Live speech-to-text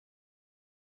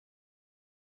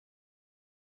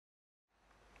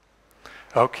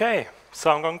Okay, so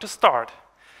I'm going to start.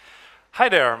 Hi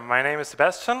there, my name is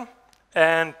Sebastian,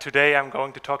 and today I'm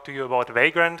going to talk to you about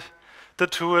Vagrant, the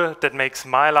tool that makes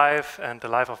my life and the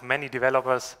life of many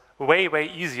developers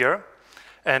way easier.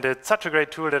 And it's such a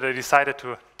great tool that I decided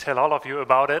to tell all of you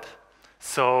about it,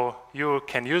 so you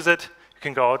can use it, you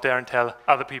can go out there and tell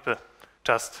other people,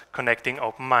 just connecting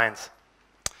open minds.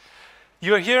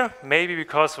 You're here maybe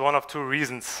because of one of two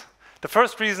reasons. The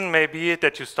first reason may be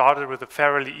that you started with a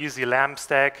fairly easy LAMP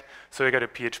stack, so you got a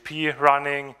PHP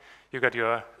running, you got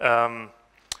your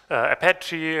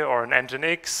Apache or an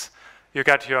Nginx, you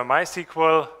got your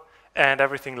MySQL, and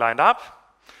everything lined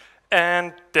up,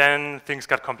 and then things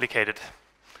got complicated.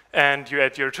 And you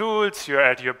add your tools, you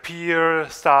add your peer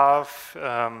stuff,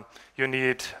 you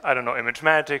need, I don't know,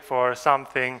 ImageMagick for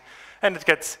something, and it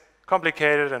gets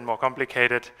complicated and more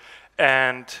complicated,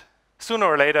 and sooner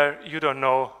or later, you don't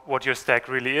know what your stack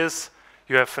really is.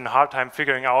 You have a hard time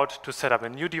figuring out to set up a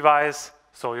new device.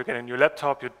 So you get a new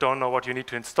laptop, you don't know what you need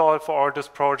to install for all those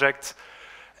projects.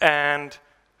 And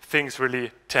things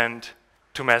really tend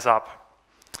to mess up.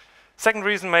 Second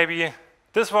reason maybe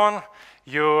this one.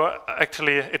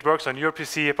 It works on your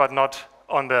PC, but not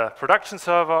on the production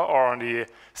server or on the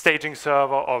staging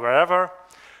server or wherever.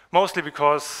 Mostly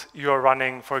because you're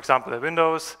running, for example, a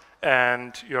Windows,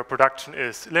 and your production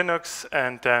is Linux,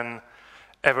 and then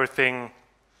everything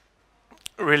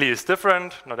really is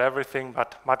different. Not everything,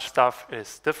 but much stuff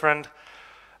is different.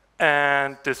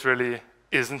 And this really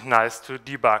isn't nice to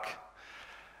debug.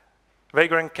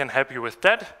 Vagrant can help you with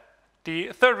that. The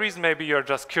third reason, maybe you're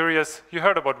just curious. You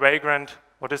heard about Vagrant.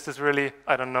 What is this really?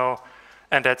 I don't know.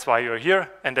 And that's why you're here,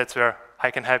 and that's where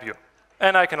I can help you.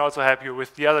 And I can also help you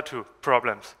with the other two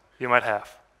problems you might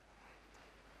have.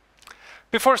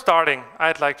 Before starting,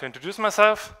 I'd like to introduce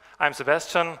myself. I'm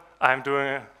Sebastian. I'm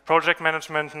doing project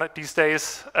management these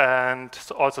days and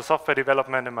also software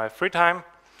development in my free time.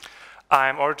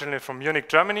 I'm originally from Munich,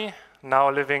 Germany,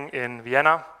 now living in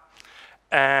Vienna.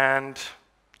 And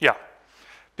yeah,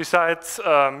 besides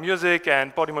music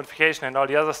and body modification and all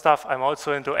the other stuff, I'm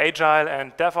also into Agile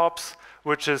and DevOps,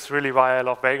 which is really why I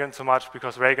love Vagrant so much,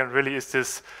 because Vagrant really is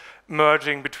this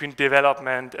merging between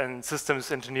development and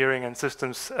systems engineering and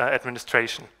systems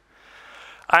administration.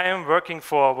 I am working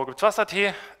for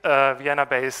Göttschkes, a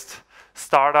Vienna-based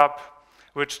startup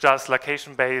which does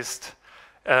location-based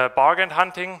bargain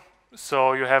hunting.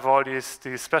 So you have all these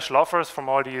special offers from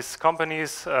all these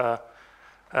companies,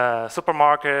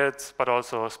 supermarkets, but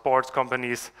also sports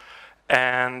companies,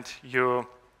 and you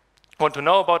want to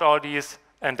know about all these,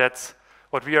 and that's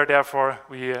what we are there for.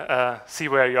 We see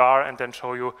where you are and then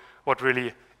show you what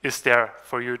really is there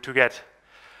for you to get.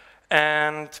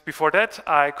 And before that,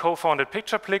 I co-founded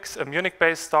PicturePlix, a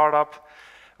Munich-based startup.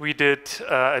 We did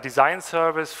a design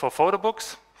service for photo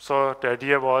books. So the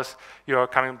idea was you're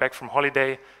coming back from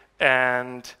holiday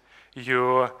and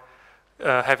you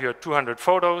have your 200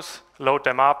 photos, load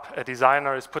them up, a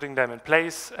designer is putting them in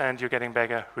place, and you're getting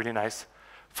back a really nice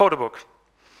photo book.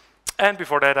 And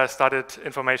before that, I studied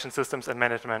information systems and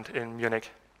management in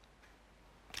Munich.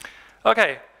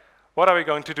 Okay. What are we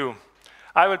going to do?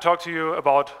 I will talk to you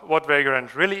about what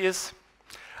Vagrant really is.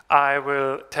 I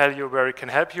will tell you where it can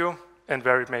help you and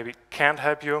where it maybe can't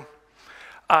help you.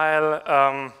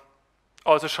 I'll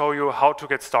also show you how to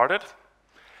get started.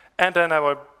 And then I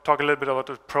will talk a little bit about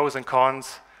the pros and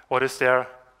cons, what is there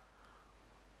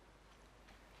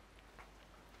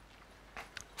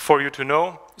for you to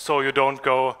know, so you don't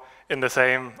go in the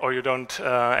same, or you don't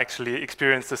actually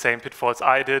experience the same pitfalls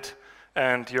I did,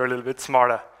 and you're a little bit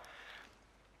smarter.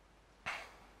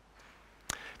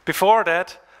 Before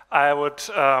that, I would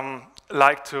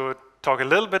like to talk a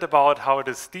little bit about how it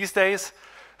is these days.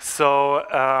 So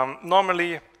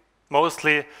normally,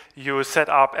 mostly, you set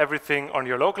up everything on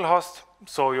your local host.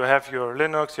 So you have your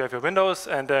Linux, you have your Windows,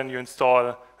 and then you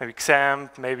install maybe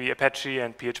XAMPP, maybe Apache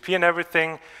and PHP and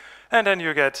everything, and then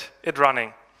you get it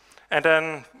running. And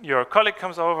then your colleague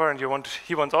comes over and he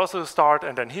wants also to start,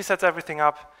 and then he sets everything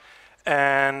up,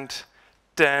 and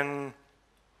then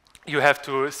you have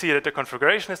to see that the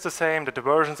configuration is the same, that the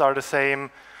versions are the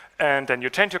same, and then you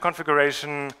change your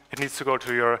configuration. It needs to go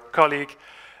to your colleague.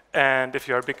 And if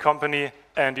you're a big company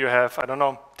and you have, I don't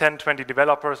know, 10, 20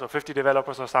 developers or 50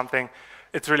 developers or something,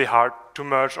 it's really hard to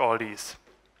merge all these.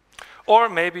 Or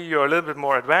maybe you're a little bit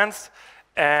more advanced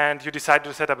and you decide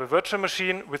to set up a virtual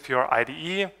machine with your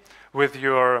IDE, with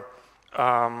your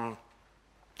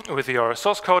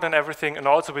source code and everything, and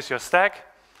also with your stack.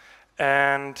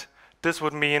 And this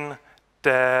would mean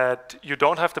that you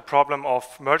don't have the problem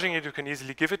of merging it. You can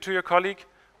easily give it to your colleague,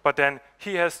 but then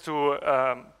he has to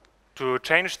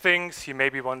change things. He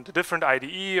maybe wants a different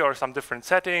IDE or some different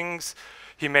settings.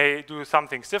 He may do some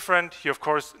things different. He, of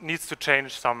course, needs to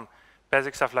change some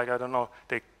basic stuff like, I don't know,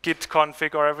 the git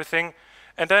config or everything.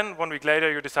 And then 1 week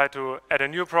later, you decide to add a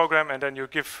new program, and then you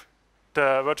give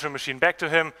the virtual machine back to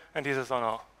him, and he says, oh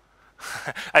no,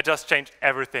 I just changed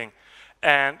everything.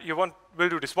 And you will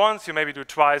do this once, you maybe do it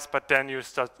twice, but then you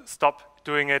stop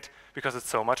doing it because it's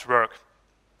so much work.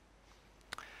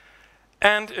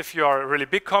 And if you are a really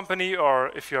big company,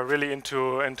 or if you're really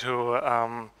into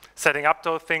setting up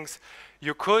those things,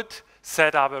 you could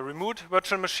set up a remote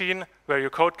virtual machine where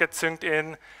your code gets synced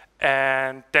in,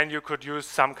 and then you could use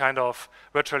some kind of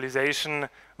virtualization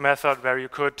method where you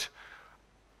could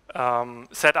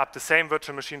set up the same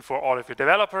virtual machine for all of your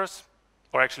developers,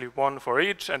 or actually one for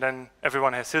each, and then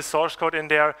everyone has his source code in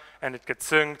there, and it gets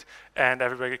synced, and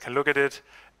everybody can look at it,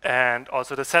 and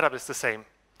also the setup is the same.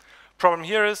 Problem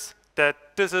here is that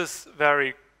this is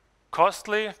very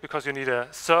costly, because you need a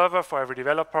server for every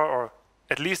developer, or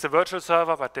at least a virtual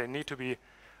server, but they need to be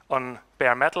on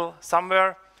bare metal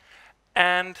somewhere.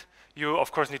 And you,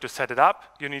 of course, need to set it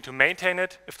up. You need to maintain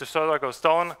it. If the server goes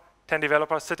down, 10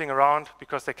 developers sitting around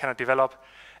because they cannot develop,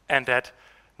 and that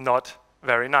not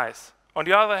very nice. On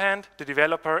the other hand, the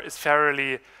developer is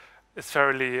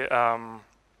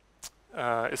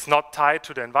not tied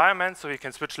to the environment, so he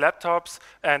can switch laptops,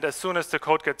 and as soon as the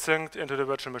code gets synced into the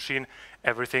virtual machine,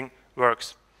 everything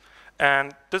works.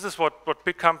 And this is what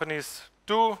big companies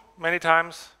do many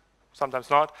times, sometimes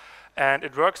not, and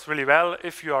it works really well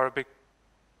if you are a big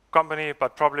company,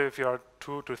 but probably if you are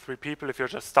 2 to 3 people, if you're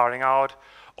just starting out,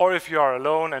 or if you are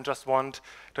alone and just want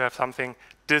to have something,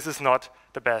 this is not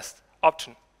the best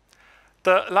option.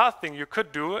 The last thing you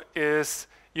could do is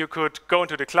you could go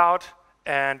into the cloud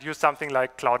and use something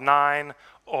like Cloud9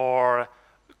 or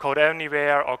Code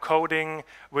Anywhere or coding,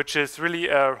 which is really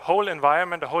a whole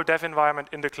environment, a whole dev environment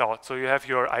in the cloud. So you have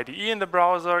your IDE in the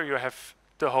browser, you have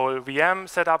the whole VM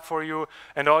set up for you,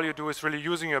 and all you do is really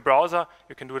using your browser.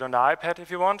 You can do it on the iPad if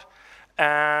you want,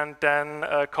 and then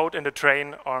code in the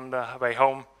train on the way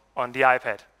home on the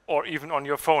iPad, or even on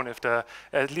your phone,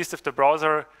 at least if the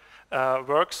browser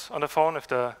works on the phone, if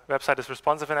the website is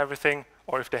responsive and everything,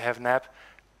 or if they have an app,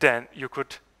 then you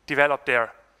could develop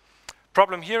there.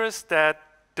 Problem here is that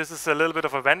this is a little bit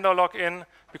of a vendor login,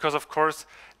 because of course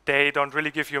they don't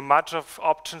really give you much of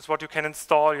options what you can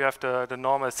install. You have the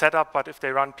normal setup, but if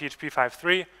they run PHP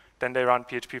 5.3, then they run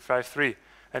PHP 5.3,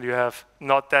 and you have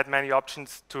not that many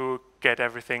options to get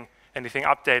anything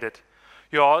updated.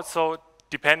 You're also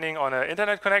depending on an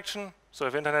internet connection, so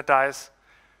if internet dies,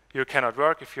 you cannot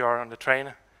work. If you are on the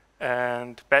train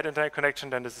and bad internet connection,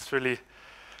 then this is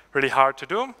really hard to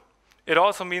do. It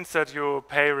also means that you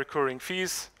pay recurring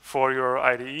fees for your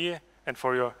IDE and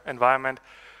for your environment,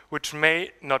 which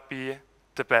may not be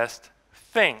the best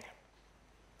thing.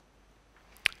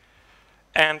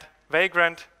 And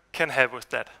Vagrant can help with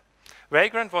that.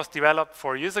 Vagrant was developed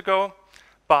 4 years ago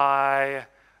by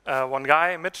one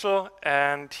guy, Mitchell,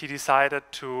 and he decided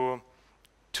to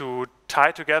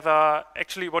tie together.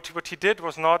 Actually, what he did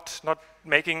was not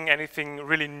making anything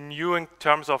really new in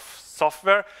terms of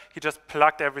software. He just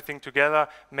plugged everything together,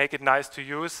 make it nice to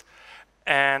use,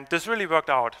 and this really worked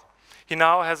out. He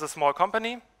now has a small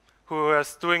company who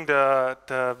is doing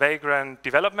the Vagrant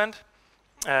development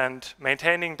and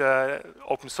maintaining the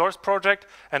open source project,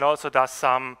 and also does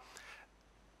some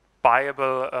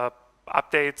buyable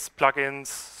updates, plugins,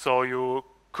 so you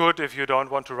could, if you don't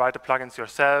want to write the plugins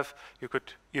yourself, you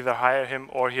could either hire him,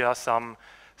 or he has some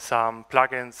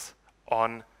plugins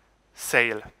on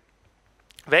sale.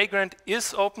 Vagrant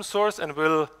is open source and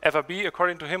will ever be,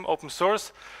 according to him, open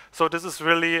source. So this is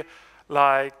really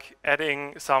like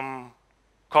adding some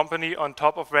company on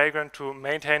top of Vagrant to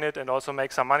maintain it and also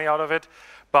make some money out of it,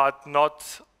 but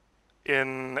not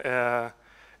in,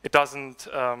 it doesn't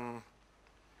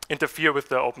interfere with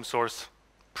the open source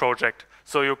project.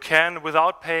 So you can,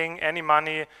 without paying any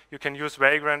money, you can use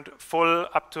Vagrant full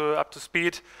up to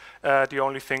speed. The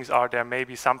only things are there may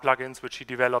be some plugins which he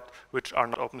developed which are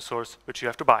not open source, which you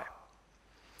have to buy.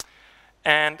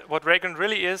 And what Vagrant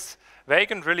really is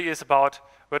about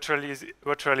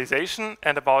virtualization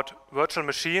and about virtual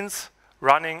machines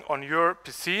running on your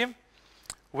PC,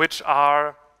 which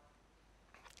are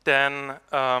then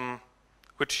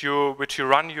which you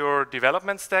run your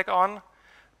development stack on,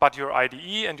 but your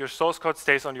IDE and your source code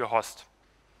stays on your host.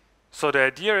 So the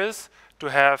idea is to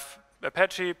have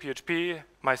Apache, PHP,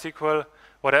 MySQL,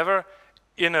 whatever,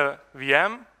 in a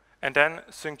VM, and then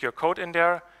sync your code in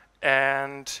there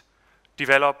and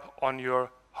develop on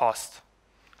your host.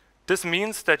 This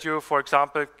means that you, for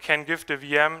example, can give the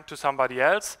VM to somebody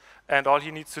else, and all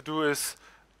he needs to do is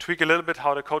tweak a little bit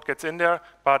how the code gets in there,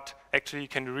 but actually you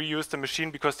can reuse the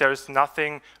machine because there is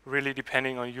nothing really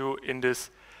depending on you in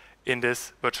this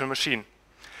virtual machine.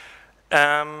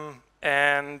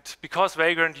 And because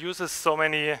Vagrant uses so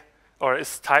many, or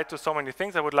is tied to so many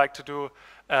things, I would like to do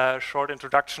a short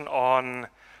introduction on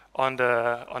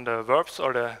the verbs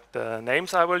or the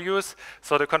names I will use.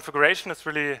 So the configuration is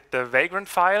really the vagrant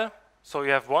file. So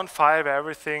you have one file where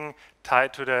everything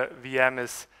tied to the VM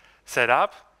is set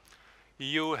up.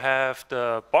 You have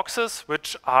the boxes,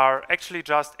 which are actually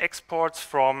just exports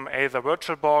from either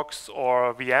VirtualBox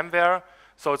or VMware.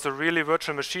 So it's a really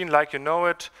virtual machine like you know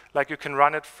it, like you can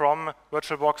run it from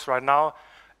VirtualBox right now.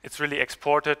 It's really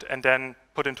exported and then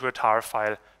put into a tar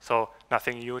file. So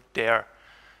nothing new there.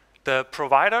 The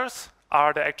providers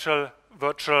are the actual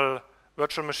virtual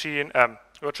machine,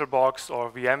 VirtualBox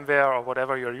or VMware or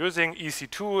whatever you're using.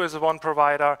 EC2 is one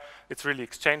provider. It's really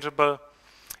exchangeable.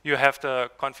 You have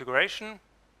the configuration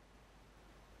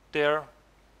there.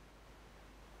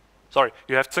 Sorry,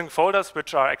 you have sync folders,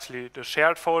 which are actually the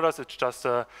shared folders. It's just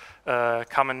a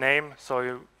common name,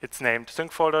 so it's named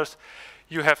sync folders.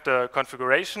 You have the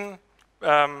configuration,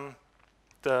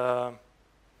 the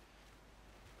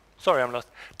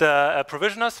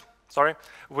provisioners,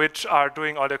 which are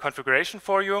doing all the configuration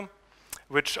for you,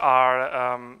 which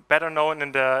are better known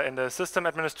in the system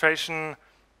administration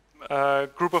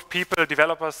group of people.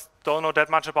 Developers don't know that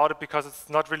much about it because it's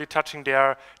not really touching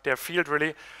their field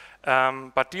really.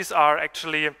 But these are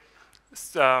actually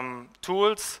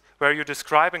tools where you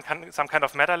describe in some kind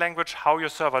of meta language how your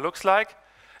server looks like,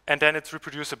 and then it's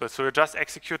reproducible. So you just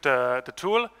execute the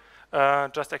tool,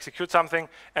 just execute something,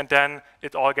 and then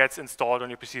it all gets installed on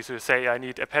your PC. So you say, I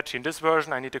need Apache in this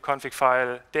version, I need a config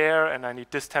file there, and I need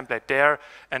this template there,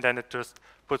 and then it just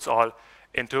puts all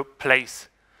into place.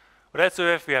 What else do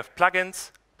we have? We have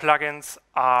plugins. Plugins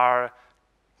are,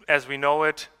 as we know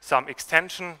it, some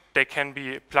extension. They can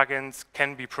be plugins,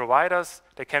 can be providers,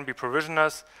 they can be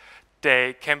provisioners,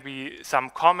 they can be some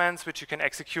comments which you can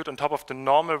execute on top of the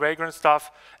normal Vagrant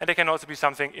stuff, and they can also be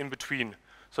something in between.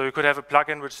 So you could have a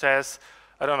plugin which says,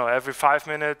 I don't know, every 5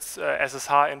 minutes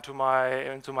SSH into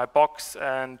my box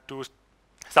and do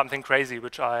something crazy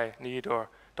which I need or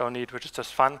don't need, which is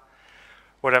just fun,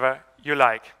 whatever you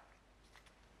like.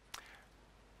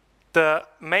 The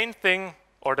main thing,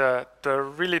 or the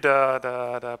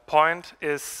point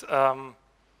is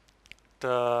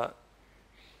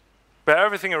where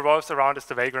everything revolves around is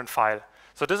the Vagrant file.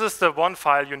 So this is the one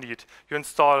file you need. You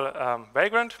install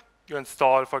Vagrant, you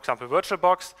install, for example,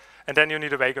 VirtualBox, and then you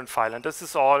need a Vagrant file. And this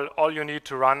is all you need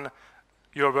to run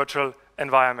your virtual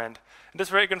environment. And this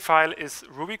Vagrant file is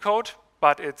Ruby code,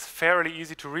 but it's fairly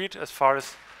easy to read as far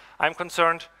as I'm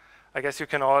concerned. I guess you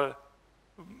can all,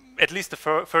 at least the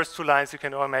first 2 lines, you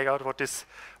can all make out what this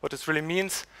really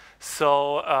means.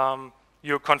 So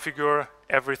you configure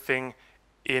everything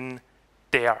in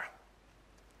there.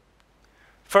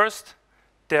 First,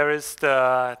 there is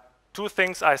the 2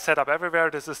 things I set up everywhere.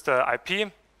 This is the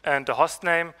IP and the host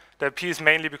name. The IP is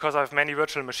mainly because I have many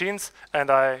virtual machines,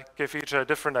 and I give each a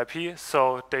different IP,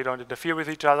 so they don't interfere with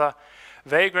each other.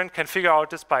 Vagrant can figure out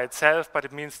this by itself, but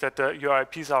it means that your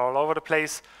IPs are all over the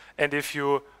place. And if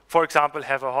you, for example,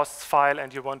 have a hosts file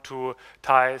and you want to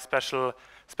tie special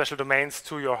domains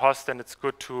to your host, then it's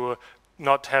good to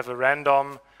not have a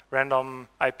random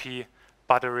IP,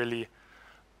 but a really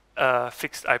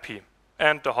fixed IP.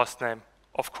 And the host name,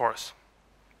 of course.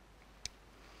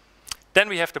 Then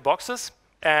we have the boxes.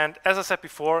 And as I said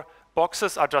before,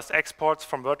 boxes are just exports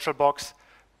from VirtualBox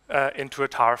into a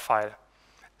tar file.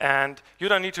 And you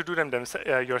don't need to do them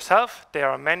yourself. There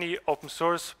are many open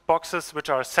source boxes which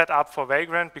are set up for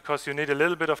Vagrant because you need a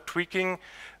little bit of tweaking.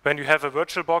 When you have a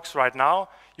VirtualBox right now,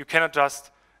 you cannot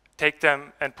just take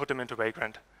them and put them into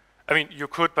Vagrant. I mean, you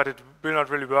could, but it will not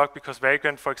really work because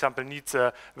Vagrant, for example, needs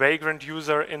a Vagrant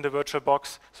user in the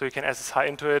VirtualBox, so you can SSH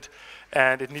into it,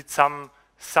 and it needs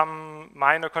some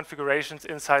minor configurations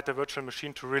inside the virtual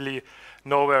machine to really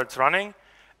know where it's running.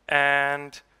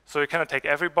 And so you cannot take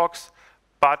every box,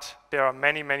 but there are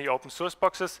many, many open source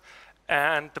boxes.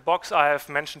 And the box I have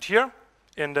mentioned here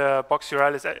in the box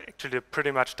URL is actually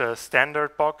pretty much the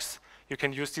standard box you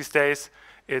can use these days.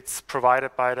 It's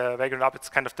provided by the Vagrant App. It's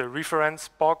kind of the reference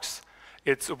box.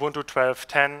 It's Ubuntu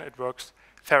 12.10. It works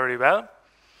fairly well.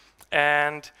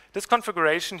 And this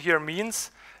configuration here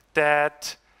means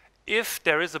that if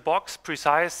there is a box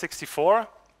precise 64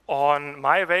 on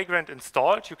my Vagrant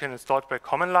installed, you can install it by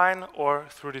command line or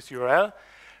through this URL,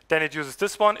 then it uses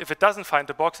this one. If it doesn't find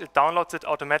the box, it downloads it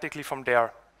automatically from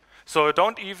there. So you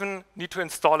don't even need to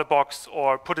install a box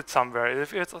or put it somewhere.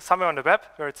 If it's somewhere on the web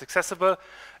where it's accessible,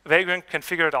 Vagrant can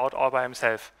figure it out all by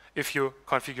himself. if you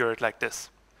configure it like this.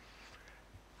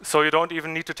 So you don't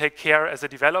even need to take care as a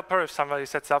developer. If somebody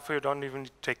sets up for you, you don't even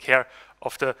need to take care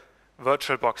of the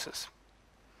virtual boxes.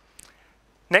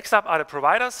 Next up are the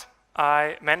providers.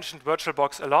 I mentioned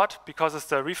VirtualBox a lot because it's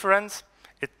the reference.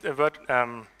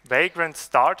 Vagrant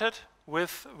started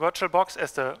with VirtualBox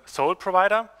as the sole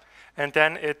provider, and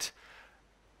then it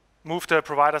moved the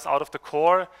providers out of the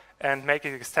core and make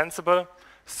it extensible.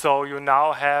 So you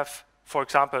now have, for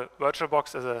example,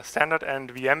 VirtualBox as a standard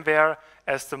and VMware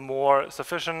as the more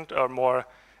sufficient or more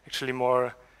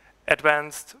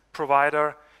advanced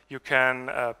provider. You can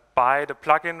buy the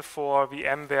plugin for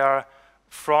VMware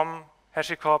from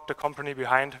HashiCorp, the company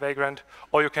behind Vagrant,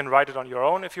 or you can write it on your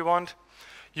own if you want.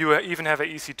 You even have an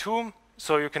EC2,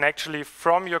 so you can actually,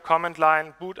 from your command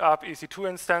line, boot up EC2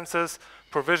 instances,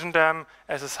 provision them,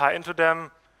 SSH into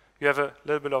them. You have a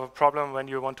little bit of a problem when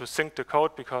you want to sync the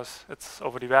code because it's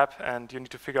over the web and you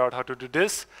need to figure out how to do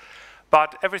this.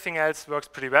 But everything else works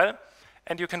pretty well,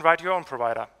 and you can write your own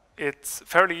provider. It's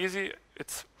fairly easy.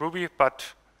 It's Ruby, but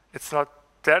it's not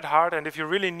that hard. And if you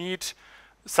really need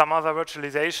some other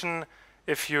virtualization,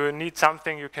 if you need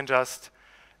something, you can just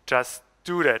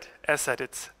do that. As said,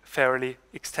 it's fairly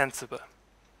extensible.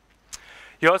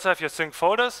 You also have your sync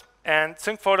folders, and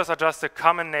sync folders are just a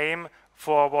common name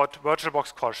for what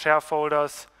VirtualBox calls share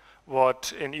folders,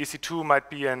 what in EC2 might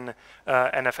be an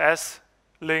NFS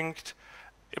linked.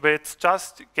 But it's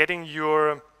just getting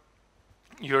your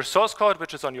source code,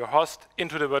 which is on your host,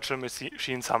 into the virtual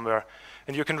machine somewhere.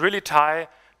 And you can really tie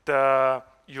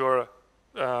your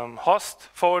host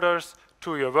folders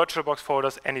to your VirtualBox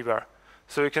folders anywhere.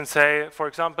 So you can say, for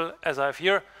example, as I have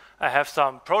here, I have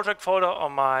some project folder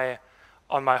on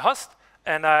my host,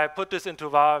 and I put this into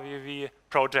var_vv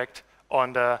project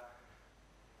on the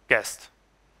guest.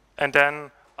 And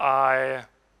then I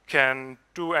can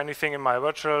do anything in my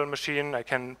virtual machine. I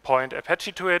can point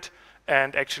Apache to it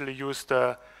and actually use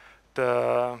the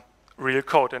real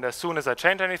code. And as soon as I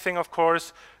change anything, of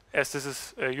course, as this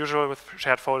is usual with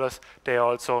shared folders, they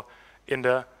are also in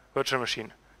the virtual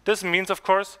machine. This means, of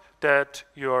course, that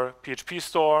your PHP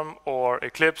Storm or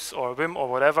Eclipse or Vim or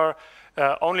whatever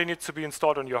only needs to be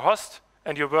installed on your host,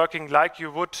 and you're working like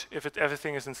you would if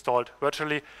everything is installed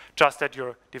virtually, just that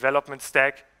your development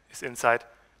stack is inside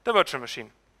the virtual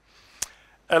machine.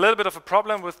 A little bit of a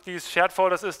problem with these shared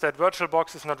folders is that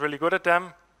VirtualBox is not really good at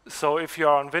them. So if you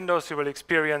are on Windows, you will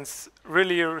experience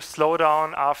really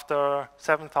slowdown after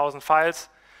 7,000 files.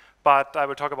 But I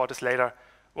will talk about this later,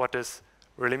 what this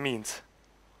really means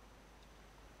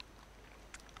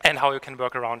and how you can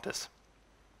work around this.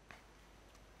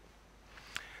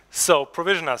 So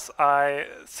provisioners, I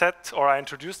said, or I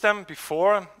introduced them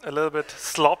before, a little bit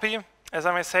sloppy, as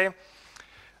I may say.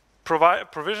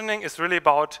 Provisioning is really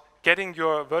about getting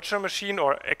your virtual machine,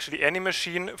 or actually any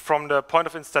machine, from the point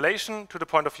of installation to the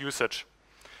point of usage.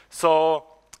 So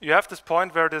you have this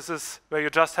point where you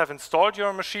just have installed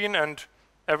your machine and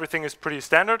everything is pretty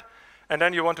standard, and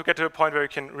then you want to get to a point where you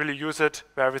can really use it,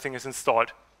 where everything is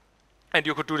installed. And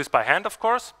you could do this by hand, of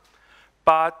course,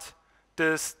 but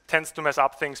this tends to mess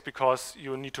up things because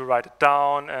you need to write it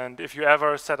down, and if you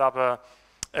ever set up a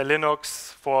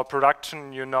Linux for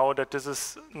production, you know that this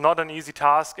is not an easy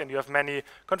task, and you have many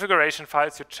configuration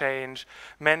files you change,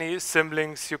 many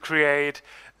symlinks you create,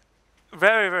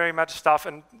 very, very much stuff,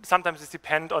 and sometimes it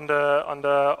depends on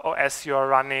the OS you are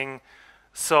running.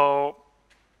 So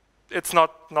it's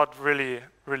not really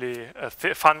a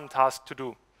fun task to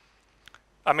do.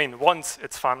 I mean, once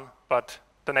it's fun, but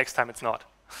the next time it's not.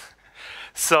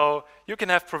 So you can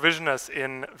have provisioners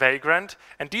in Vagrant,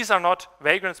 and these are not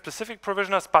Vagrant-specific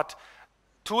provisioners, but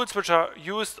tools which are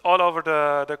used all over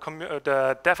the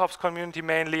DevOps community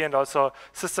mainly, and also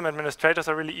system administrators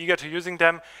are really eager to using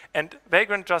them, and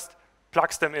Vagrant just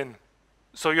plugs them in.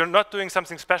 So you're not doing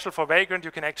something special for Vagrant.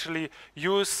 You can actually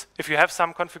use, if you have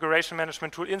some configuration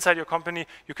management tool inside your company,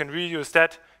 you can reuse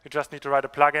that. You just need to write a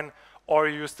plugin, or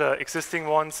use the existing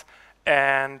ones,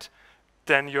 and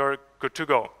then you're good to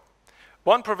go.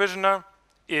 One provisioner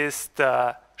is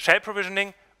the shell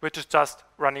provisioning, which is just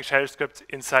running shell scripts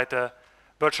inside the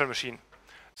virtual machine.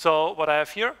 So what I have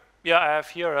here, I have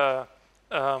here a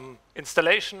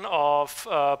installation of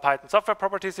Python software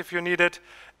properties if you need it,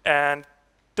 and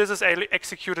this is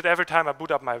executed every time I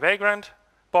boot up my Vagrant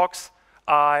box.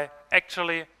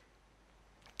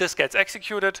 This gets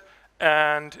executed,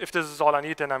 and if this is all I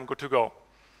need, then I'm good to go.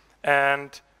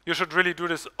 And you should really do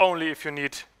this only if you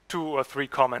need 2 or 3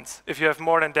 comments. If you have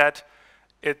more than that,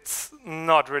 it's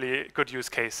not really a good use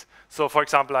case. So for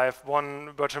example, I have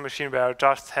one virtual machine where I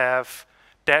just have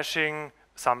dashing,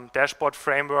 some dashboard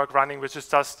framework running, which is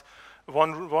just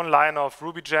one line of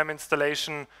Ruby gem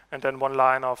installation, and then one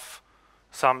line of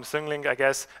some Symlink, I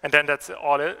guess, and then that's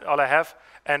all I have.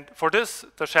 And for this,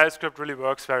 the shell script really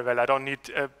works very well. I don't need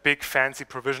a big fancy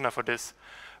provisioner for this.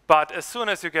 But as soon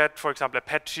as you get, for example,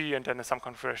 Apache, and then some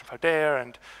configuration file there,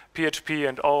 and PHP,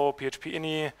 and PHP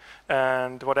ini,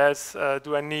 and what else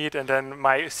do I need? And then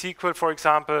MySQL, for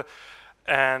example,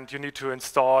 and you need to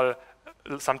install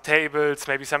some tables,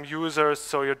 maybe some users,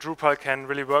 so your Drupal can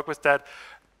really work with that.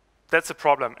 That's a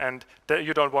problem, and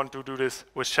you don't want to do this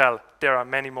with shell. There are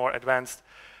many more advanced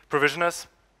provisioners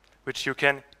which you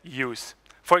can use.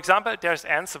 For example, there's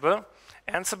Ansible.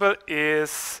 Ansible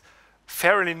is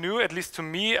fairly new, at least to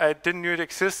me. I didn't know it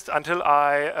exists until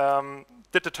I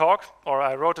did the talk, or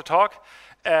I wrote a talk,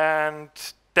 and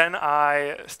then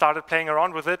I started playing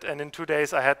around with it, and in 2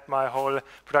 days I had my whole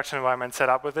production environment set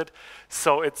up with it.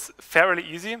 So it's fairly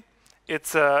easy.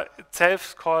 It's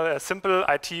itself called a simple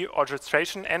IT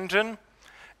orchestration engine,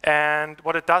 and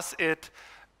what it does,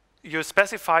 you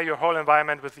specify your whole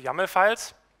environment with YAML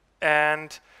files,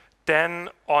 and then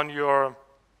on your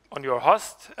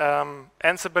host,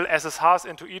 Ansible SSHs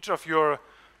into each of your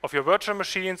virtual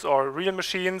machines or real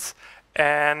machines,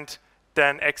 and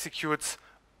then executes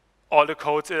all the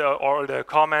codes or all the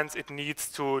commands it needs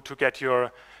to get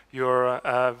your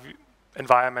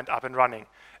environment up and running.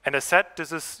 And as said,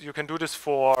 you can do this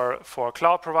for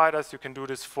cloud providers, you can do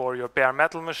this for your bare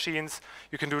metal machines,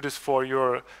 you can do this for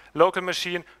your local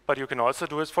machine, but you can also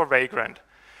do this for Vagrant.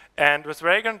 And with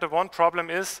Vagrant, the one problem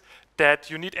is that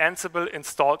you need Ansible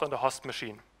installed on the host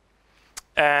machine.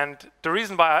 And the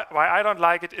reason why I don't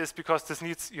like it is because this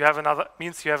means you have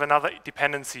another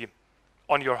dependency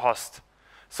on your host.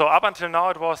 So up until now,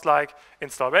 it was like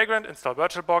install Vagrant, install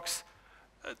VirtualBox,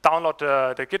 download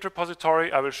the Git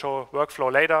repository. I will show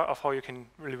workflow later of how you can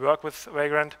really work with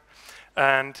Vagrant.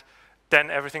 And then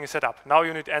everything is set up. Now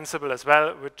you need Ansible as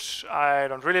well, which I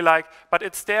don't really like, but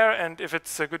it's there, and if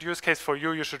it's a good use case for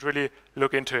you, you should really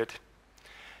look into it.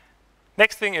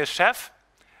 Next thing is Chef.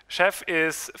 Chef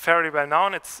is fairly well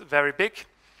known. It's very big.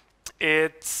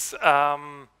 It's,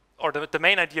 the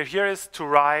main idea here is to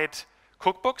write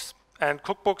cookbooks, and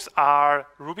cookbooks are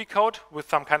Ruby code with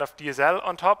some kind of DSL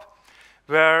on top,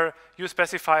 where you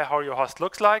specify how your host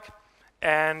looks like,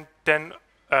 and then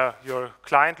your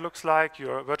client looks like,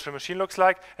 your virtual machine looks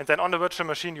like, and then on the virtual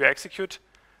machine you execute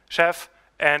Chef,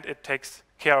 and it takes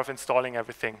care of installing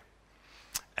everything.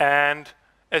 And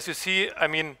as you see, I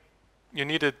mean, you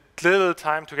need a little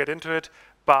time to get into it,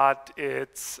 but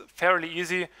it's fairly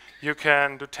easy. You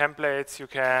can do templates, you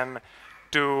can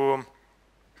do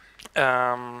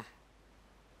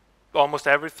almost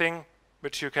everything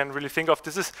which you can really think of.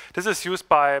 This is used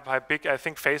by big, I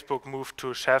think Facebook moved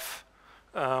to Chef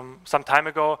some time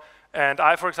ago. And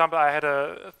for example, I had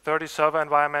a 30 server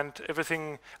environment.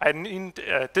 Everything, I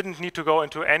didn't need to go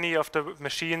into any of the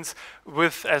machines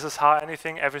with SSH,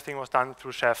 anything. Everything was done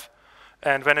through Chef.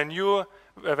 And when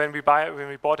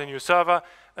we bought a new server,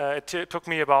 it took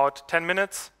me about 10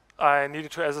 minutes. I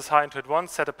needed to SSH into it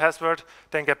once, set a password,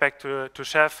 then get back to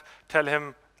Chef, tell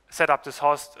him, set up this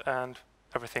host, and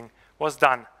everything was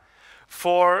done.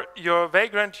 For your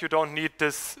Vagrant, you don't need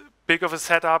this big of a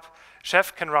setup.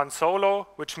 Chef can run solo,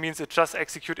 which means it just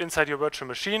executes inside your virtual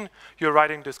machine. You're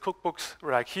writing these cookbooks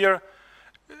like here.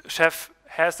 Chef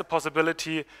has the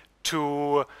possibility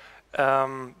to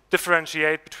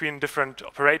differentiate between different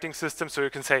operating systems. So you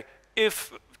can say,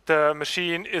 if the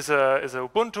machine is a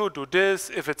Ubuntu, do this.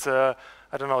 If it's a,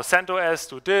 I don't know, CentOS,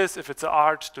 do this. If it's a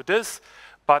Arch, do this.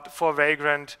 But for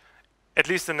Vagrant, at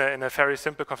least in a very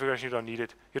simple configuration, you don't need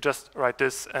it. You just write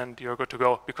this and you're good to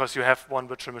go because you have one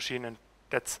virtual machine, and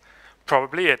that's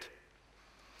probably it.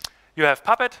 You have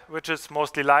Puppet, which is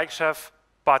mostly like Chef,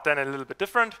 but then a little bit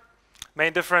different.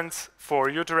 Main difference for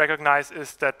you to recognize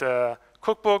is that the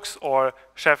cookbooks, or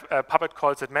Chef, Puppet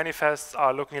calls it manifests,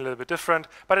 are looking a little bit different,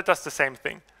 but it does the same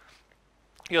thing.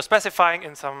 You're specifying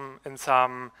in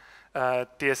some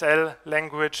DSL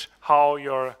language how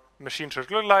your machine should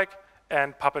look like,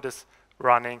 and Puppet is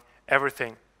running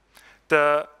everything.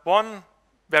 The one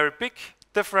very big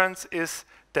difference is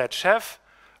that Chef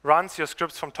runs your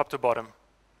scripts from top to bottom.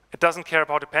 It doesn't care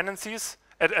about dependencies.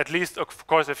 At least, of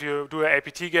course, if you do an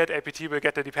apt-get, apt will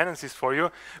get the dependencies for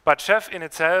you. But Chef in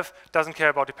itself doesn't care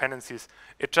about dependencies.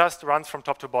 It just runs from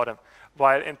top to bottom.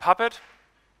 While in Puppet,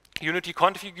 you need to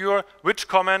configure which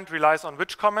command relies on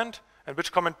which command, and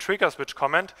which command triggers which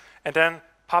command, and then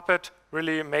Puppet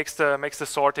really makes the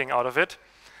sorting out of it.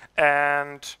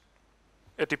 And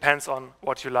it depends on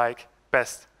what you like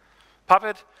best.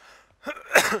 Puppet,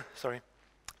 sorry.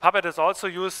 Puppet is also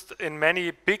used in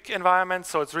many big environments,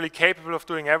 so it's really capable of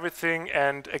doing everything.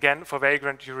 And again, for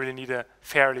Vagrant, you really need a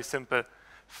fairly simple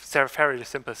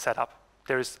setup.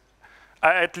 There is,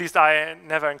 at least I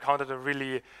never encountered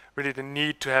really the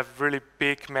need to have really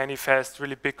big manifest,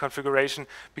 really big configuration,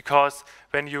 because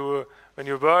when you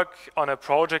work on a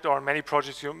project or on many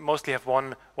projects, you mostly have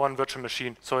one virtual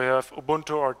machine. So you have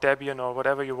Ubuntu or Debian or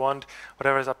whatever you want,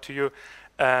 whatever is up to you,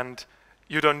 and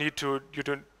you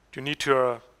need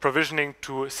your provisioning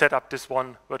to set up this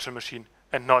one virtual machine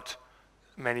and not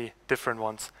many different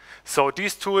ones. So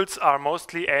these tools are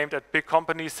mostly aimed at big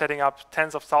companies setting up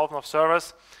tens of thousands of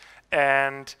servers,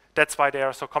 and that's why they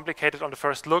are so complicated on the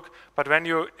first look. But when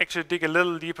you actually dig a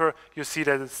little deeper, you see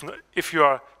that if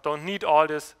you don't need all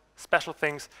these special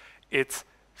things, it's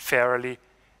fairly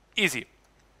easy.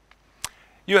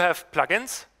 You have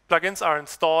plugins. Plugins are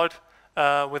installed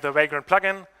with a Vagrant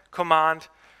plugin command.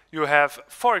 You have,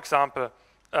 for example,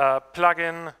 a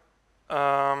plugin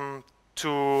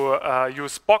to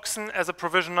use Boxen as a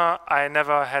provisioner. I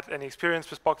never had any experience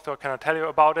with Boxen, so I cannot tell you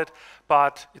about it,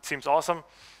 but it seems awesome.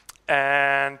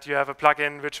 And you have a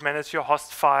plugin which manages your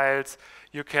host files.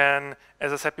 You can,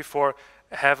 as I said before,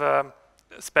 have a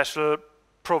special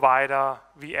provider,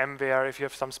 VMware, if you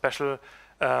have some special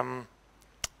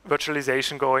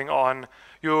virtualization going on.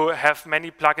 You have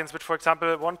many plugins, which, for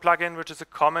example, one plugin, which is a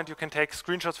comment, you can take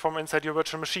screenshots from inside your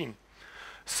virtual machine.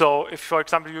 So if, for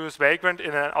example, you use Vagrant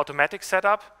in an automatic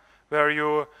setup, where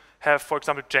you have, for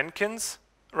example, Jenkins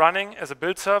running as a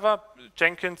build server,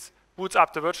 Jenkins boots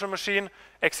up the virtual machine,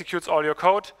 executes all your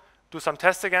code, do some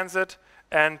tests against it,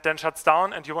 and then shuts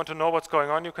down, and you want to know what's going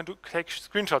on, you can take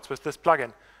screenshots with this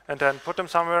plugin, and then put them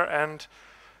somewhere and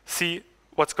see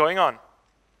what's going on.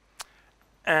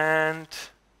 And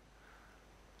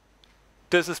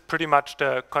this is pretty much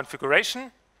the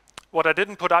configuration. What I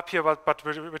didn't put up here, but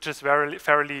which is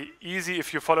fairly easy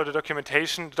if you follow the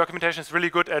documentation. The documentation is really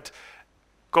good at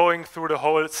going through the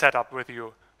whole setup with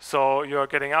you. So you're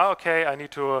getting, okay, I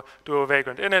need to do a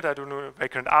Vagrant init, I do a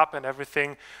Vagrant up and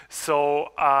everything. So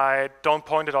I don't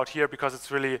point it out here because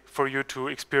it's really for you to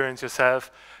experience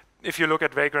yourself. If you look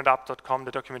at vagrantup.com,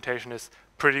 the documentation is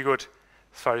pretty good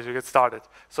as far as you get started.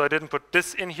 So I didn't put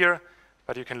this in here,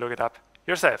 but you can look it up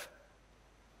yourself.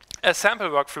 A sample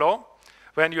workflow,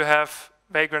 when you have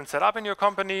Vagrant set up in your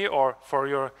company or for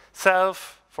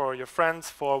yourself, for your friends,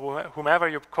 for whomever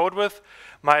you code with,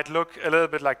 might look a little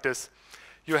bit like this.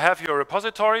 You have your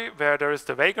repository where there is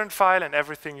the Vagrant file and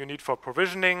everything you need for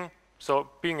provisioning. So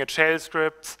being it shell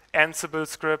scripts, Ansible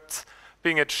scripts,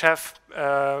 being it Chef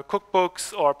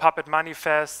cookbooks or Puppet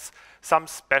manifests, some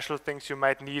special things you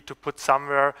might need to put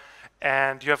somewhere.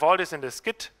 And you have all this in this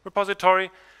Git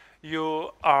repository.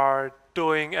 You are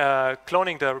doing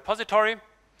cloning the repository.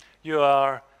 You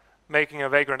are making a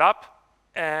Vagrant up,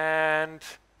 and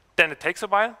then it takes a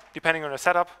while, depending on your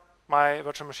setup. My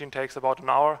virtual machine takes about an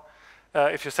hour.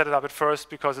 If you set it up at first,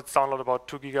 because it's downloaded about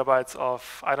 2 gigabytes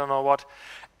of I don't know what,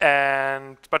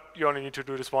 but you only need to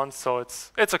do this once, so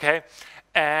it's okay.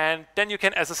 And then you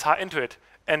can SSH into it,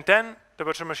 and then the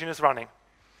virtual machine is running.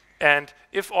 And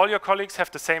if all your colleagues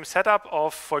have the same setup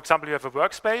of, for example, you have a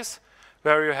workspace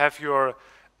where you have your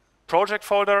project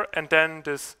folder and then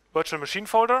this virtual machine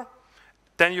folder,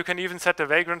 then you can even set the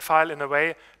Vagrant file in a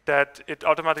way that it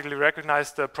automatically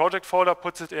recognizes the project folder,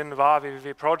 puts it in var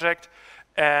www project,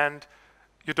 and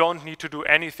you don't need to do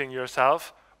anything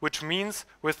yourself, which means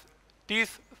with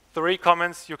these 3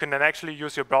 comments, you can then actually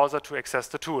use your browser to access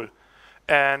the tool.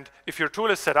 And if your tool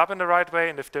is set up in the right way,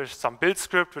 and if there's some build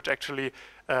script which actually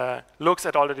looks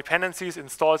at all the dependencies,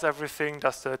 installs everything,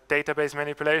 does the database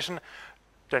manipulation,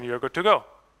 then you're good to go.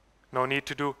 No need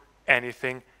to do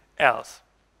anything else.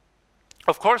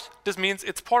 Of course, this means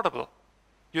it's portable.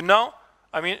 You know,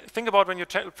 I mean, think about when you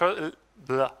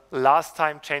last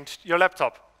time changed your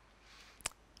laptop.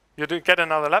 You get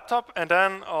another laptop, and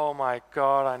then, oh my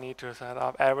God, I need to set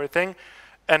up everything.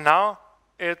 And now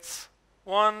it's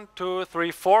 1, 2,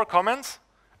 3, 4 comments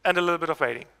and a little bit of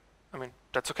waiting. I mean,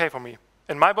 that's okay for me.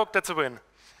 In my book, that's a win.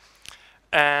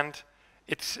 And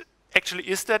it actually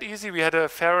is that easy. We had a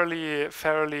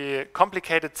fairly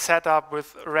complicated setup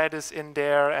with Redis in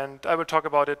there, and I will talk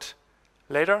about it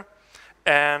later.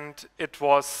 And it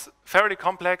was fairly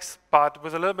complex, but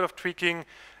with a little bit of tweaking,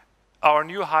 our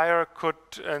new hire could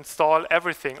install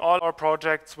everything, all our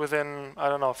projects within, I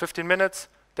don't know, 15 minutes.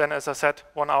 Then, as I said,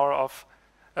 1 hour of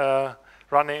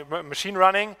machine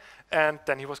running, and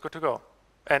then he was good to go.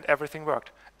 And everything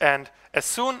worked. And as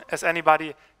soon as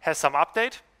anybody has some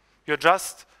update, you're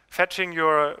just fetching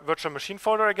your virtual machine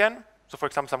folder again. So for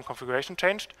example, some configuration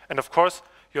changed. And of course,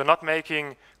 you're not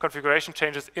making configuration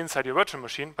changes inside your virtual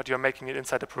machine, but you're making it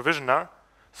inside the provisioner.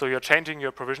 So you're changing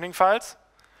your provisioning files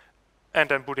and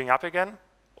then booting up again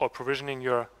or provisioning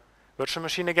your virtual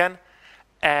machine again.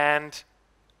 And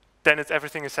then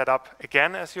everything is set up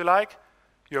again as you like.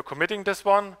 You're committing this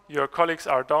one. Your colleagues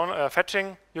are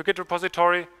fetching your Git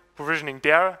repository, provisioning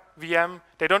their VM.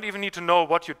 They don't even need to know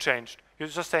what you changed. You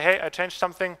just say, hey, I changed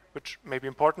something, which may be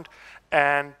important,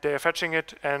 and they're fetching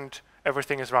it, and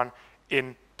everything is run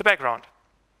in the background.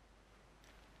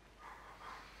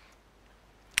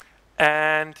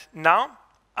 And now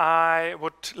I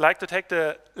would like to take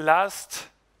the last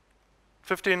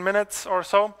 15 minutes or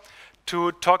so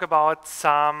to talk about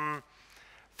some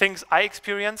things I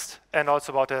experienced and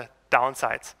also about the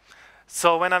downsides.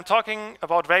 So when I'm talking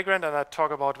about Vagrant, and I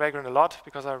talk about Vagrant a lot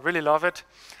because I really love it,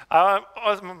 I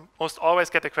almost always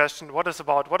get the question, what is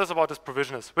about this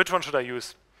provisioners? Which one should I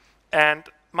use? And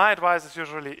my advice is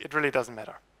usually, it really doesn't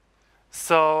matter.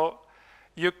 So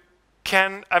you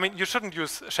shouldn't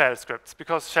use shell scripts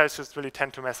because shells just really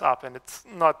tend to mess up, and it's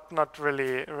not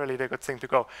really the good thing to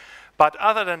go. But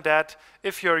other than that,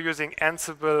 if you're using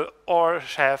Ansible or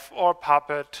Chef or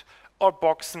Puppet or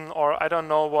Boxen or I don't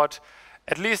know what,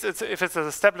 at least if it's an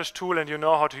established tool and you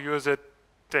know how to use it,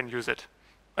 then use it.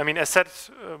 I mean, as said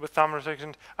with thumb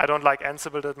restriction, I don't like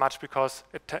Ansible that much because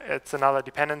it's another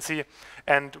dependency.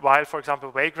 And while, for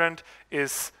example, Vagrant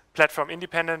is platform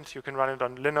independent, you can run it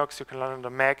on Linux, you can run it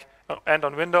on Mac and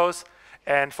on Windows.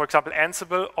 And for example,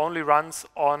 Ansible only runs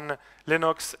on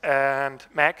Linux and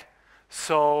Mac.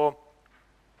 So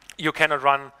you cannot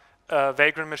run a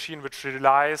Vagrant machine which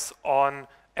relies on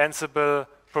Ansible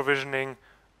provisioning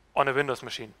on a Windows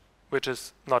machine, which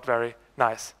is not very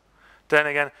nice. Then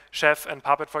again, Chef and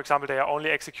Puppet, for example, they are only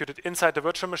executed inside the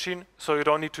virtual machine, so you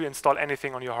don't need to install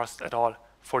anything on your host at all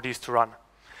for these to run.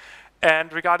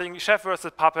 And regarding Chef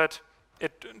versus Puppet,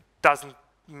 it doesn't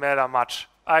matter much.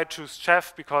 I choose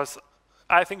Chef because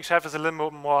I think Chef is a little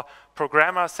bit more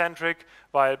programmer-centric,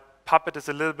 while Puppet is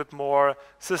a little bit more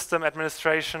system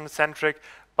administration-centric,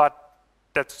 but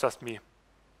that's just me.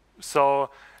 So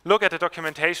look at the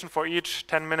documentation for each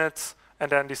 10 minutes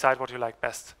and then decide what you like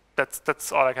best.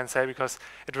 That's all I can say because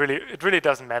it really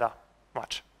doesn't matter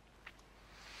much.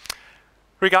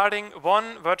 Regarding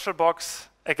one virtual box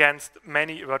against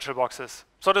many virtual boxes.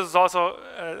 So this is also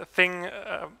a thing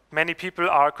many people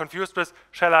are confused with.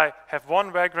 Shall I have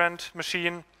one Vagrant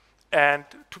machine and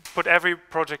to put every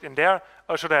project in there,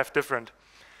 or should I have different?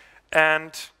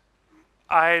 And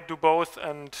I do both,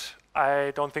 and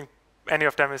I don't think any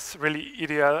of them is really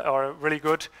ideal or really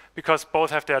good because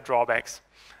both have their drawbacks.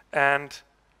 And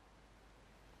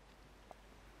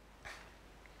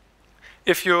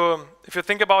if you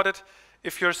think about it,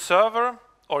 if your server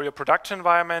or your production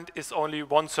environment is only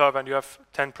one server and you have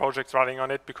 10 projects running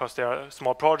on it because they are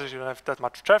small projects, you don't have that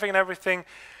much traffic and everything,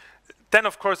 then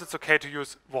of course it's okay to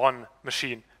use one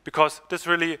machine because this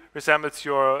really resembles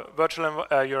your virtual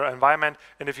your environment.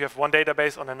 And if you have one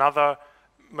database on another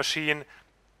machine,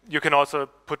 you can also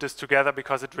put this together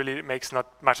because it really makes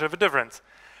not much of a difference.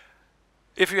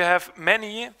 If you have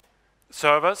many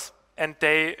servers and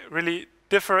they really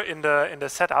differ in the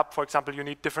setup, for example, you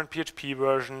need different PHP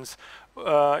versions,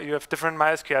 you have different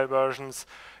MySQL versions,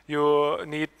 you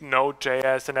need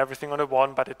Node.js and everything on the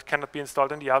one, but it cannot be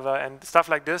installed in the other, and stuff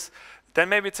like this, then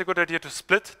maybe it's a good idea to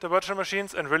split the virtual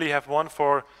machines and really have one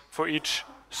for each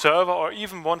server or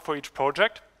even one for each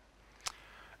project.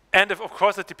 And of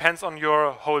course, it depends on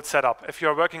your whole setup. If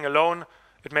you're working alone,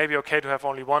 it may be okay to have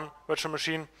only one virtual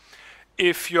machine.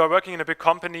 If you're working in a big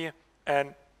company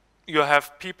and you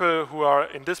have people who are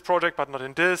in this project but not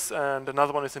in this, and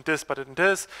another one is in this but in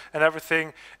this, and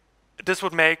everything, this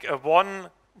would make a one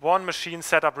machine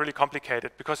setup really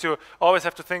complicated because you always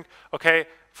have to think, okay,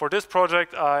 for this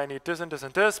project I need this and this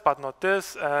and this, but not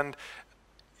this, and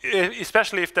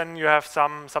especially if then you have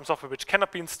some software which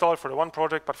cannot be installed for the one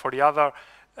project but for the other,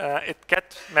 it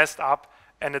gets messed up,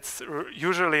 and it's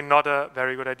usually not a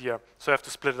very good idea. So you have to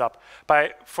split it up.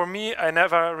 For me, I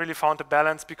never really found a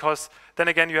balance because then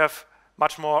again you have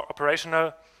much more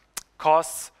operational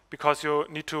costs because you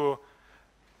need to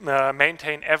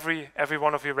maintain every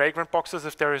one of your Vagrant boxes.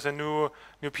 If there is a new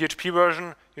PHP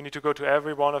version, you need to go to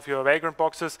every one of your Vagrant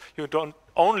boxes. You don't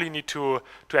only need to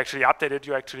actually update it,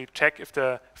 you actually check if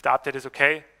the update is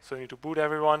okay. So you need to boot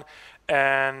everyone.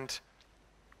 And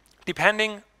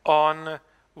depending on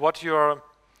what you're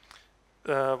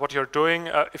doing,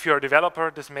 if you're a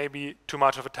developer, this may be too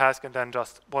much of a task, and then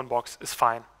just one box is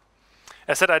fine.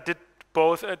 As said, I did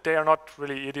both. They are not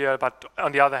really ideal, but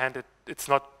on the other hand, it's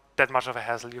not that much of a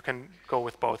hassle. You can go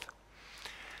with both.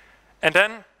 And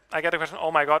then I get a question,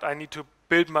 oh my God, I need to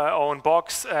build my own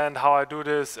box and how I do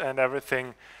this and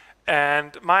everything.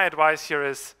 And my advice here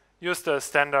is use the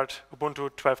standard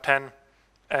Ubuntu 12.10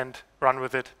 and run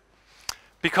with it.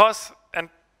 Because, and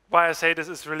why I say this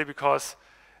is really because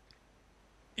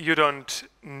you don't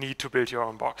need to build your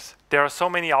own box. There are so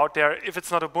many out there. If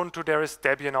it's not Ubuntu, there is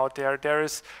Debian out there, there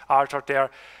is Arch out there.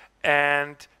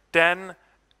 And then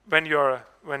when you're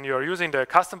using the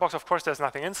custom box, of course, there's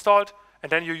nothing installed.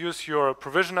 And then you use your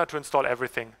provisioner to install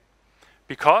everything.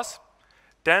 Because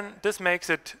then this makes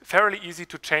it fairly easy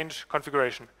to change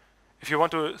configuration. If you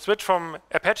want to switch from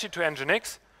Apache to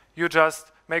Nginx, you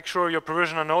just make sure your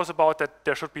provisioner knows about that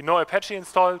there should be no Apache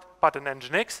installed, but an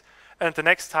Nginx. And the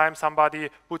next time somebody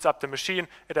boots up the machine,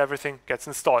 everything gets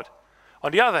installed.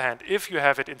 On the other hand, if you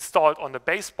have it installed on the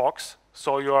base box,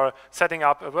 so you're setting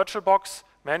up a virtual box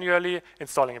manually,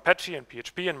 installing Apache and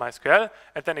PHP and MySQL,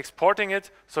 and then exporting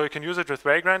it so you can use it with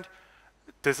Vagrant,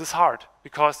 this is hard.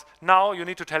 Because now you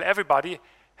need to tell everybody,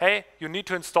 hey, you need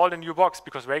to install the new box,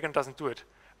 because Vagrant doesn't do it.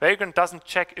 Vagrant doesn't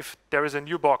check if there is a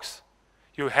new box.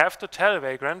 You have to tell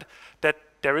Vagrant that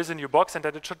there is a new box and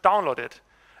that it should download it.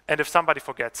 And if somebody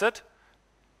forgets it,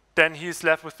 then he's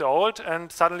left with the old,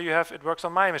 and suddenly you have it works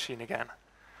on my machine again.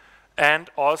 And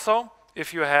also,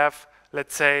 if you have,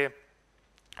 let's say,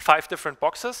 5 different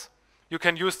boxes, you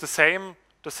can use the same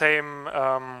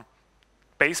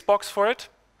base box for it,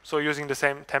 so using the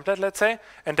same template, let's say,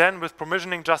 and then with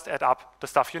permissioning, just add up the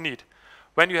stuff you need.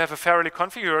 When you have a fairly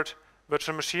configured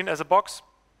virtual machine as a box,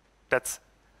 that's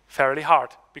fairly hard,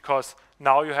 because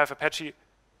now you have Apache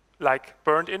like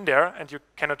burned in there, and you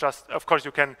cannot just, of course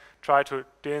you can try to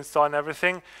deinstall and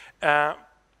everything,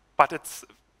 but it's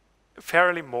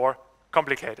fairly more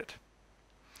complicated.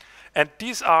 And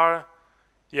these are,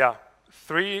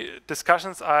 3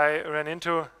 discussions I ran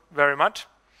into very much.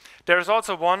 There is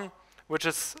also one which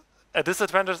is a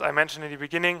disadvantage I mentioned in the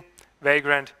beginning.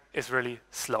 Vagrant is really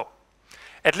slow.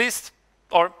 At least,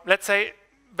 or let's say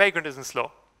Vagrant isn't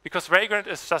slow, because Vagrant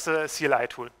is just a CLI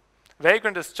tool.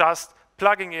 Vagrant is just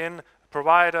plugging in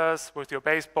providers with your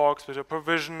base box, with your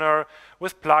provisioner,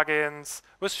 with plugins,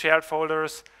 with shared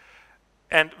folders.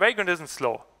 And Vagrant isn't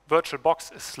slow.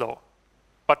 VirtualBox is slow.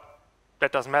 But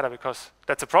that doesn't matter, because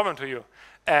that's a problem to you.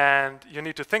 And you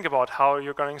need to think about how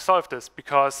you're going to solve this.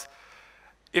 Because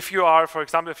if you are, for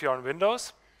example, if you're on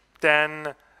Windows,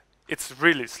 then it's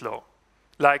really slow.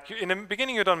 Like in the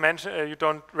beginning, you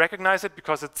don't recognize it,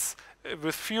 because it's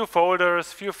with few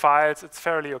folders, few files, it's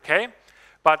fairly okay.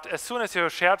 But as soon as your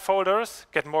shared folders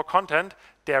get more content,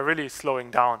 they're really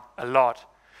slowing down a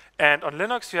lot. And on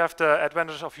Linux, you have the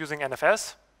advantage of using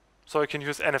NFS. So you can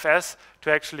use NFS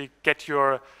to actually get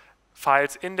your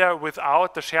files in there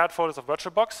without the shared folders of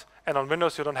VirtualBox. And on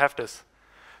Windows, you don't have this.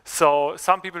 So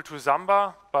some people do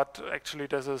Samba, but actually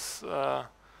this is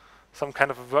some kind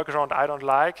of a workaround I don't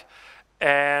like.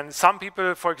 And some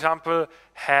people, for example,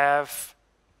 have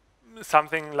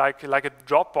something like a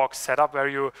Dropbox setup where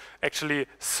you actually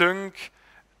sync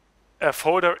a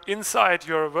folder inside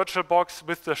your VirtualBox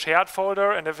with the shared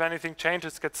folder, and if anything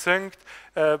changes, it gets synced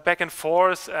back and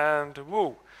forth, and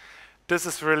woo, this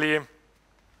is really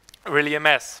a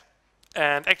mess.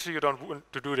 And actually, you don't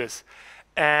want to do this.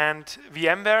 And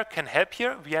VMware can help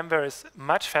here. VMware is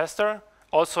much faster,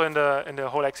 also in the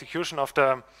whole execution of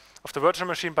the virtual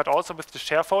machine, but also with the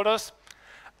share folders.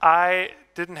 I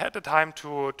didn't have the time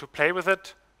to play with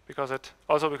it, because it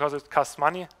costs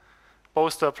money,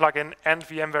 both the plugin and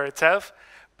VMware itself.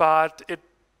 But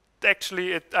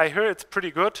I hear it's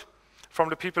pretty good. From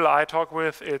the people I talk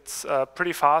with, it's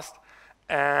pretty fast,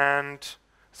 and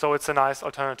so it's a nice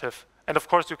alternative. And of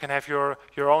course, you can have your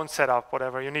own setup,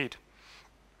 whatever you need.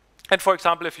 And for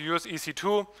example, if you use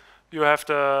EC2, you have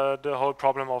the whole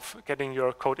problem of getting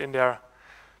your code in there,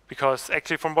 because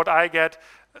actually, from what I get,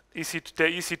 the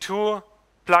EC2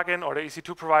 plugin or the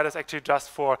EC2 provider is actually just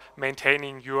for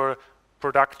maintaining your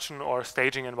production or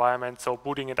staging environment, so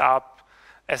booting it up,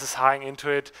 SSHing into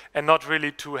it, and not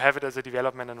really to have it as a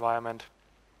development environment.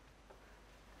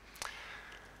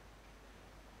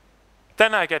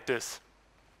 Then I get this.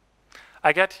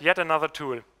 I get yet another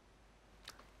tool.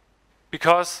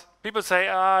 Because people say,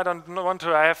 I don't want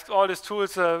to, I have all these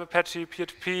tools, Apache,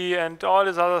 PHP, and all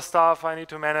this other stuff I need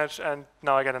to manage, and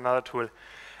now I get another tool.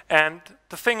 And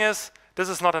the thing is, this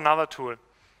is not another tool.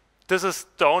 This is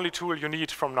the only tool you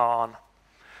need from now on.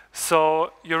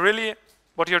 So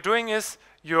what you're doing is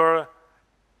you're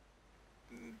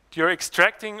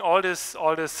extracting all this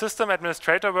system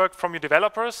administrator work from your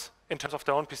developers in terms of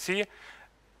their own PC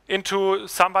into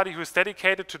somebody who's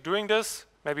dedicated to doing this.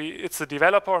 Maybe it's a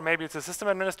developer, or maybe it's a system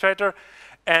administrator.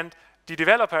 And the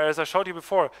developer, as I showed you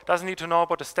before, doesn't need to know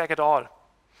about the stack at all.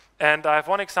 And I have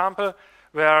one example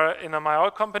where in my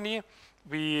old company,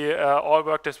 we all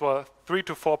worked as well 3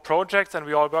 to 4 projects, and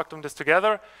we all worked on this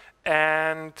together.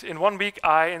 And in 1 week,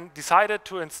 I decided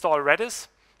to install Redis.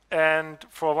 And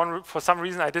for some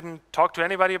reason, I didn't talk to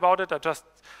anybody about it. I just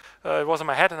it was in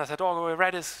my head, and I said, "Oh,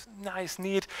 Redis, nice,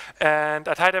 neat." And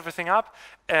I tied everything up,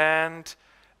 and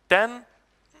then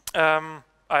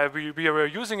we were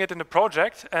using it in the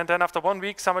project. And then after 1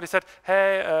 week, somebody said,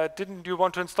 "Hey, didn't you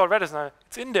want to install Redis?" And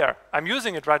it's in there. I'm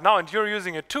using it right now, and you're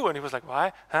using it too. And he was like,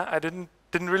 "Why? Huh? I didn't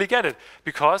really get it."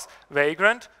 Because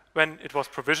Vagrant, when it was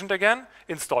provisioned again,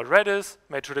 installed Redis,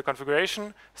 made sure the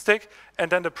configuration stick, and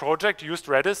then the project used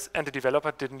Redis, and the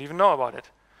developer didn't even know about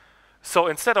it. So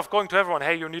instead of going to everyone,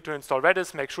 "Hey, you need to install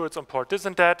Redis, make sure it's on port this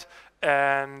and that,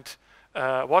 and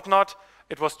whatnot,"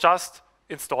 it was just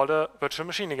install the virtual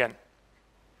machine again.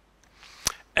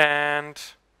 And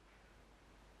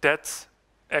that's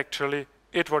actually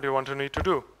what you need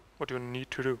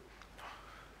to do.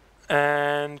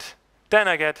 And then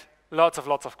I get lots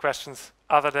of questions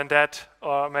other than that,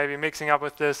 or maybe mixing up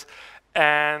with this.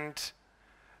 And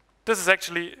this is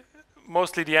actually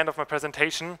mostly the end of my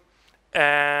presentation.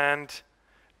 And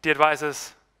the advice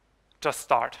is just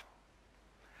start.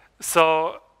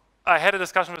 So I had a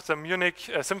discussion with the Munich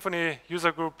Symphony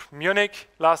user group Munich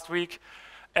last week,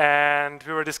 and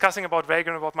we were discussing about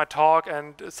Vagrant, about my talk,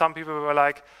 and some people were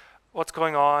like, "What's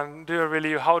going on?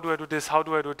 How do I do this? How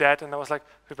do I do that?" And I was like,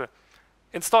 "People,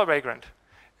 install Vagrant.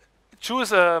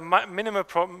 Choose a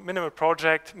minimal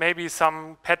project, maybe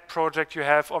some pet project you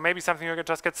have, or maybe something you can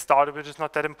just get started, which is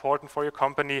not that important for your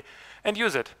company, and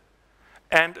use it.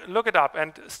 And look it up,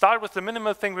 and start with the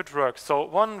minimal thing which works. So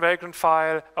 1 Vagrant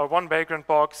file, or 1 Vagrant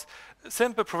box,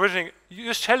 simple provisioning,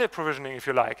 use shell provisioning if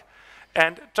you like,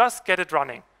 and just get it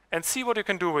running, and see what you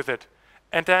can do with it,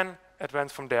 and then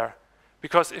advance from there.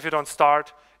 Because if you don't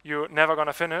start, you're never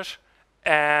gonna finish.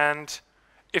 And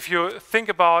if you think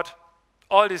about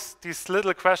all these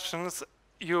little questions,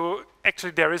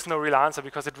 there is no real answer,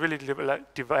 because it really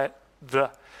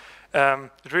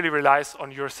it really relies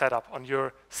on your setup, on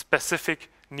your specific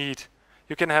need.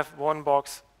 You can have 1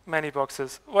 box, many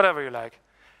boxes, whatever you like.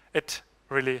 It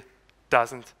really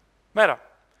doesn't matter.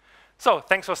 So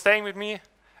thanks for staying with me,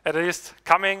 at least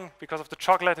coming because of the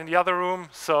chocolate in the other room.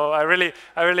 So I really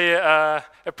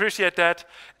appreciate that.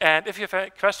 And if you have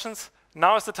any questions,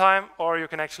 now is the time, or you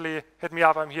can actually hit me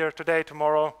up. I'm here today,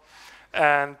 tomorrow,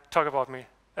 and talk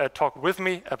with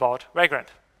me about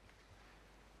Vagrant.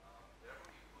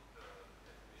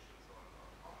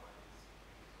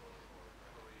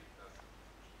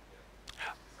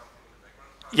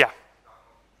 Yeah.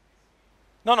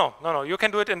 No. You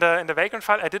can do it in the Vagrant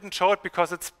file. I didn't show it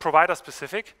because it's provider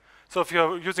specific. So if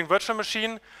you're using virtual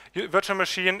machine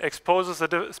exposes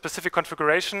the specific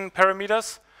configuration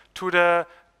parameters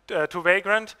to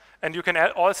Vagrant, and you can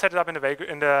all set it up in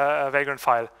the Vagrant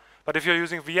file. But if you're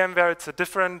using VMware, it's a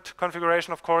different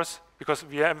configuration, of course, because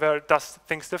VMware does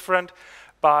things different.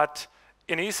 But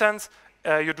in essence,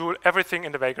 you do everything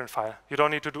in the Vagrant file. You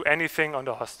don't need to do anything on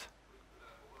the host.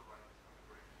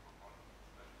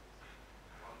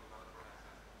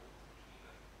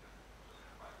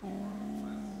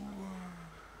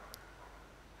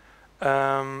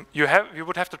 You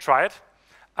would have to try it.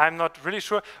 I'm not really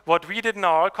sure. What we did in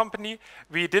our company,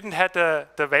 we didn't have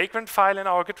the Vagrant file in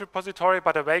our Git repository,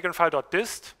 but a vagrant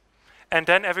file.dist. And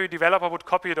then every developer would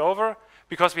copy it over,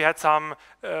 because we had some,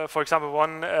 for example,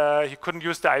 one, he couldn't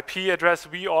use the IP address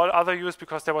we all other used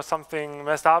because there was something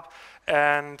messed up.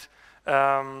 And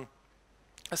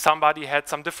somebody had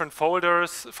some different folder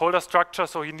structure,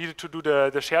 so he needed to do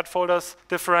the shared folders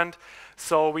different.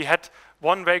 So we had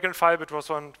one Vagrant file, which was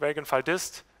one Vagrant file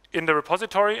dist in the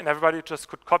repository, and everybody just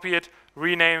could copy it,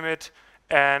 rename it,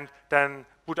 and then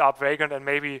boot up Vagrant and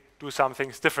maybe do some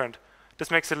things different. This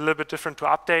makes it a little bit different to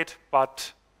update,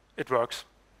 but it works.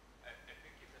 I think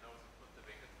you can also put the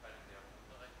Vagrant file in there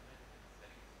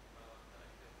settings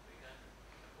Vagrant, and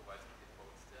provide some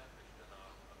defaults there, which then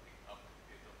are picked up if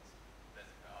you don't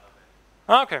specify other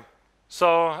values. Okay.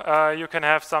 So you can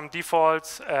have some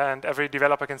defaults, and every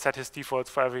developer can set his defaults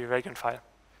for every Vagrant file.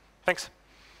 Thanks.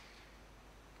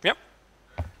 Yep.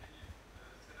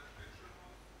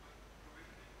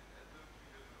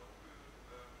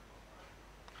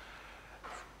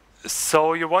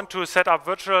 So you want to set up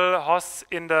virtual hosts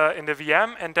in the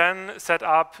VM, and then set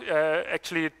up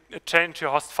actually change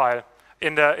your host file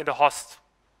in the host.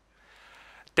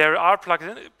 There are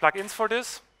plugins for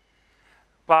this,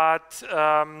 but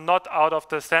not out of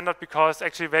the standard, because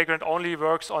actually Vagrant only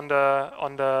works on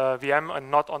the VM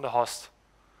and not on the host.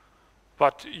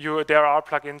 But there are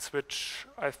plugins which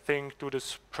I think do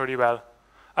this pretty well.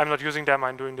 I'm not using them.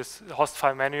 I'm doing this host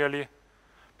file manually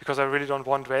because I really don't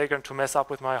want Vagrant to mess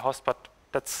up with my host, but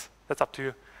that's up to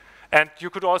you. And you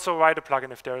could also write a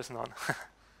plugin if there is none.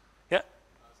 Yeah?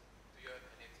 Do you have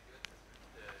any experience with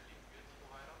the liquidity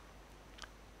provider?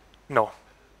 No. I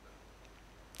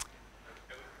would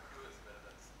be curious whether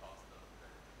that's faster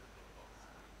than the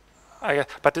Dropbox. I guess,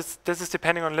 but this is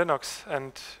depending on Linux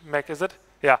and Mac, is it?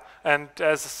 Yeah, and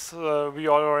as we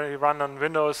already run on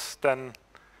Windows, then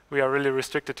we are really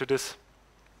restricted to this.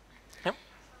 Yep.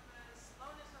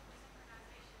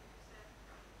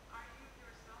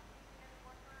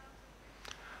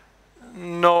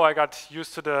 No, I got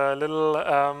used to the little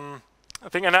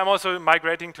thing, and I'm also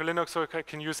migrating to Linux so I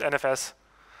can use NFS.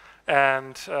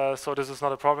 And so this is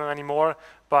not a problem anymore,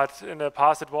 but in the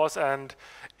past it was, and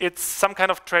it's some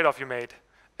kind of trade-off you made.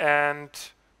 And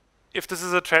if this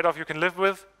is a trade-off you can live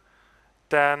with,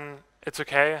 then it's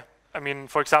okay. I mean,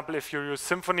 for example, if you use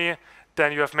Symfony,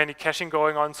 then you have many caching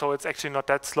going on, so it's actually not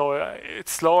that slow.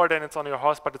 It's slower than it's on your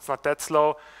host, but it's not that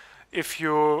slow. If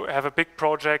you have a big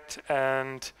project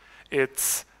and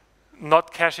it's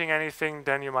not caching anything,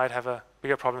 then you might have a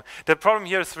bigger problem. The problem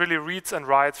here is really reads and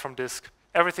writes from disk.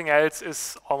 Everything else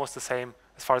is almost the same,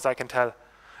 as far as I can tell.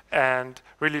 And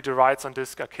really the writes on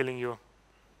disk are killing you.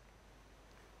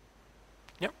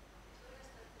 Yep.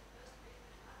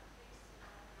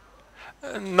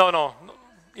 No.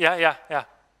 Yeah.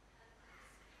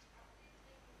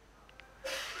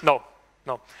 No.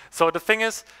 So the thing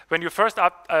is, when you first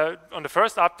on the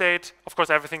first update, of course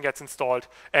everything gets installed.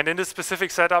 And in this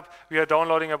specific setup, we are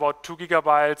downloading about 2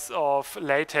 gigabytes of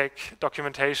LaTeX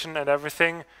documentation and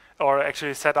everything, or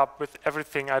actually set up with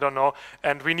everything, I don't know.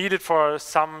 And we need it for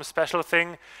some special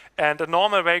thing. And a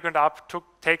normal Vagrant app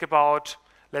take about,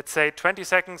 let's say, 20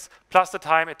 seconds, plus the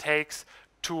time it takes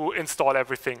to install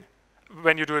everything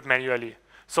when you do it manually.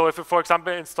 So if you, for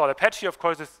example, install Apache, of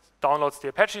course, it downloads the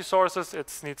Apache sources,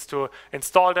 it needs to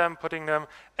install them, putting them,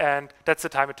 and that's the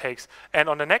time it takes. And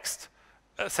on the next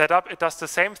setup, it does the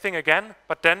same thing again,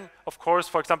 but then, of course,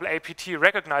 for example, apt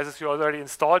recognizes you already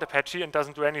installed Apache and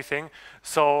doesn't do anything,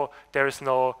 so there is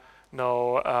no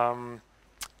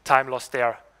time lost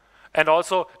there. And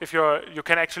also, if you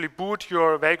can actually boot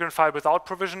your Vagrant file without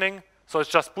provisioning, so it's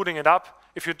just booting it up.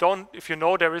 If you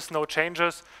know there is no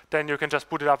changes, then you can just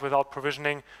boot it up without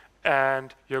provisioning,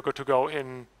 and you're good to go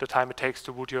in the time it takes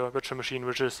to boot your virtual machine,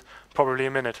 which is probably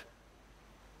a minute.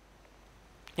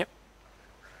 Yep.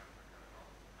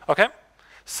 Okay,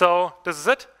 so this is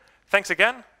it. Thanks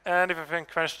again, and if you have any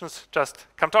questions, just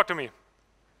come talk to me.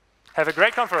 Have a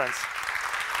great conference.